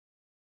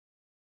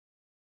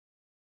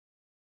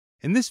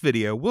In this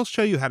video, we'll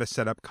show you how to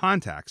set up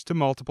contacts to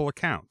multiple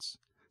accounts,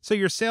 so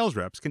your sales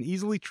reps can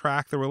easily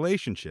track the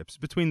relationships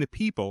between the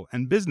people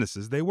and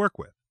businesses they work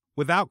with,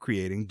 without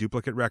creating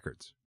duplicate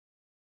records.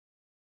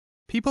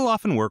 People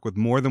often work with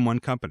more than one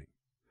company.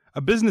 A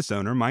business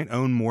owner might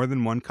own more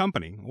than one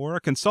company, or a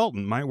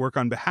consultant might work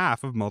on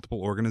behalf of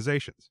multiple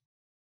organizations.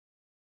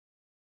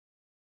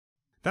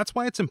 That's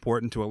why it's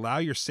important to allow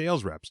your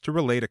sales reps to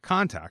relate a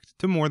contact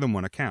to more than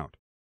one account.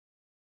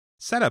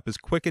 Setup is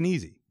quick and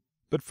easy,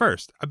 but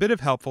first, a bit of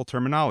helpful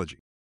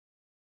terminology.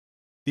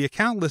 The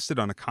account listed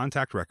on a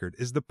contact record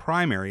is the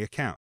primary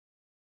account.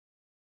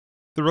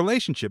 The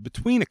relationship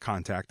between a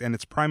contact and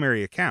its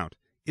primary account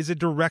is a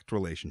direct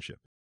relationship.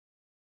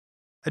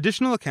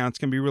 Additional accounts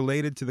can be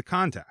related to the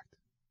contact.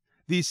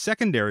 These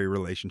secondary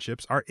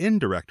relationships are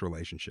indirect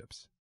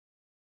relationships.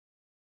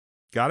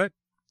 Got it?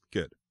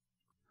 Good.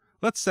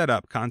 Let's set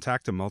up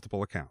contact to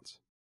multiple accounts.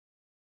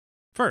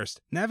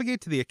 First,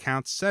 navigate to the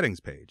Accounts Settings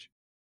page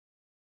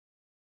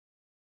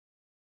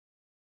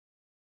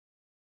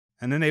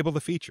and enable the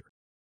feature.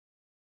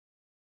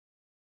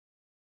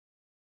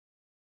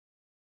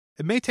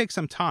 It may take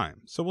some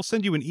time, so we'll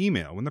send you an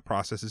email when the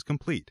process is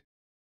complete.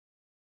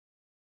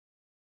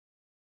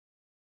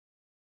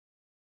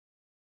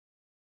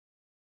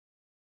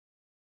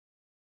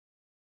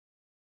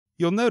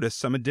 You'll notice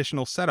some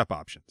additional setup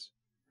options.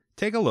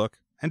 Take a look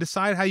and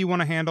decide how you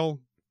want to handle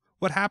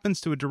what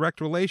happens to a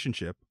direct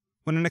relationship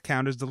when an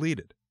account is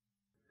deleted,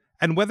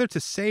 and whether to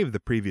save the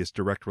previous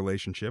direct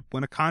relationship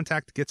when a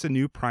contact gets a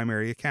new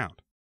primary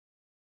account.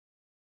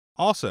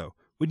 Also,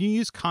 when you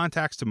use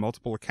contacts to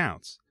multiple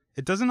accounts,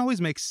 it doesn't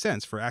always make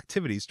sense for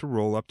activities to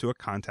roll up to a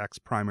contact's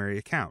primary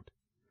account.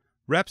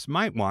 Reps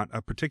might want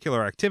a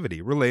particular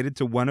activity related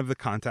to one of the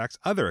contact's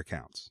other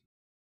accounts.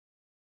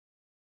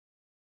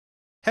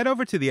 Head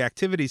over to the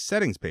Activities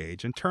Settings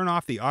page and turn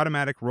off the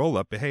automatic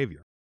roll-up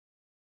behavior.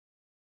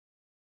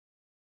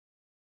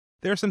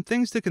 There are some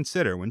things to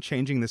consider when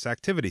changing this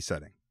activity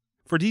setting.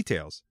 For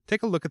details,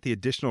 take a look at the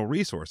additional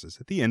resources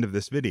at the end of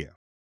this video.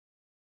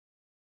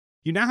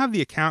 You now have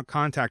the Account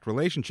Contact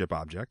Relationship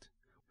object,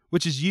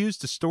 which is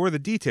used to store the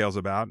details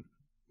about,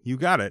 you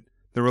got it,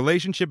 the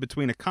relationship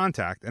between a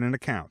contact and an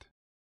account.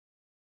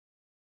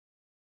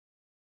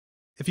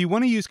 If you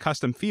want to use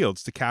custom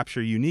fields to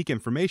capture unique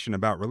information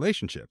about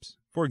relationships,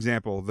 for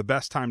example, the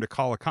best time to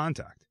call a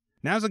contact,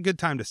 now's a good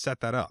time to set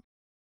that up.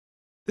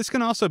 This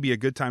can also be a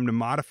good time to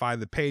modify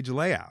the page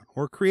layout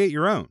or create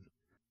your own,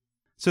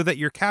 so that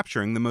you're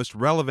capturing the most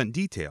relevant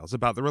details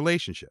about the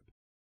relationship.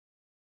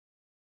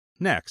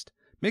 Next,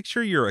 make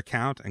sure your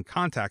account and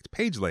contact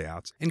page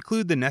layouts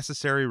include the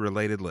necessary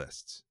related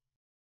lists.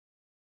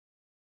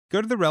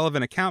 Go to the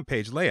relevant account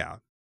page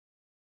layout,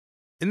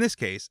 in this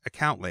case,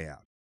 Account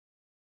Layout.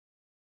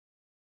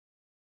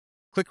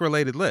 Click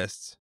Related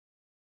Lists,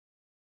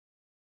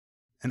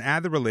 and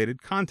add the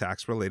related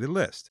contacts related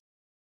list.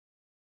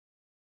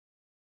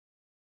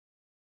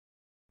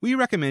 We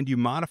recommend you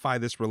modify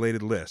this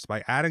related list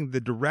by adding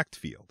the Direct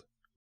field.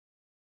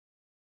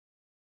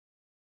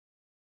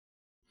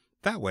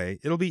 That way,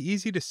 it'll be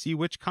easy to see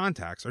which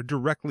contacts are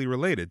directly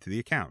related to the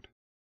account.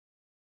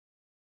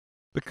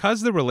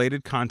 Because the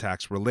Related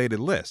Contacts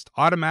related list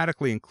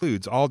automatically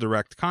includes all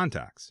direct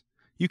contacts,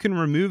 you can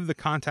remove the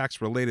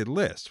contacts related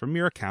list from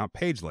your account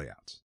page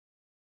layouts.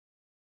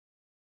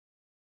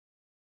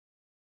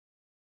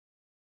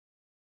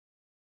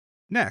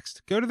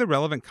 Next, go to the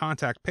relevant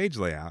contact page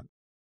layout,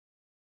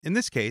 in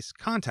this case,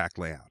 Contact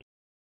Layout.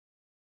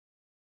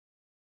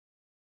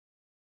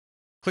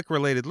 Click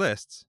Related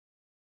Lists,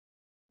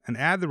 and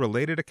add the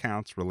Related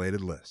Accounts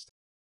related list.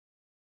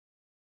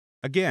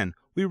 Again,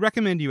 we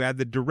recommend you add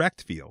the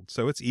Direct field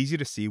so it's easy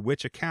to see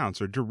which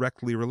accounts are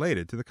directly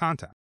related to the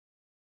contact.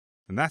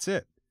 And that's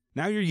it.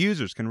 Now your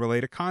users can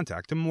relate a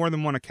contact to more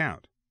than one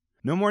account.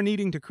 No more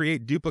needing to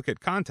create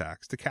duplicate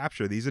contacts to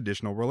capture these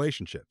additional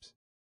relationships.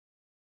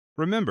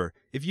 Remember,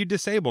 if you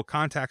disable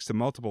contacts to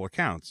multiple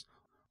accounts,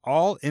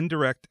 all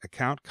indirect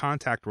account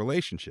contact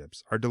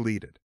relationships are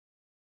deleted.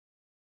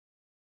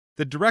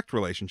 The direct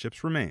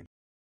relationships remain.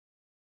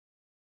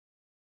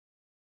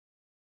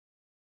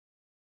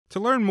 To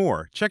learn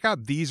more, check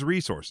out these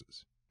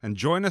resources and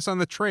join us on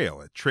the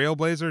trail at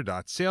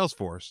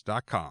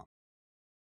trailblazer.salesforce.com.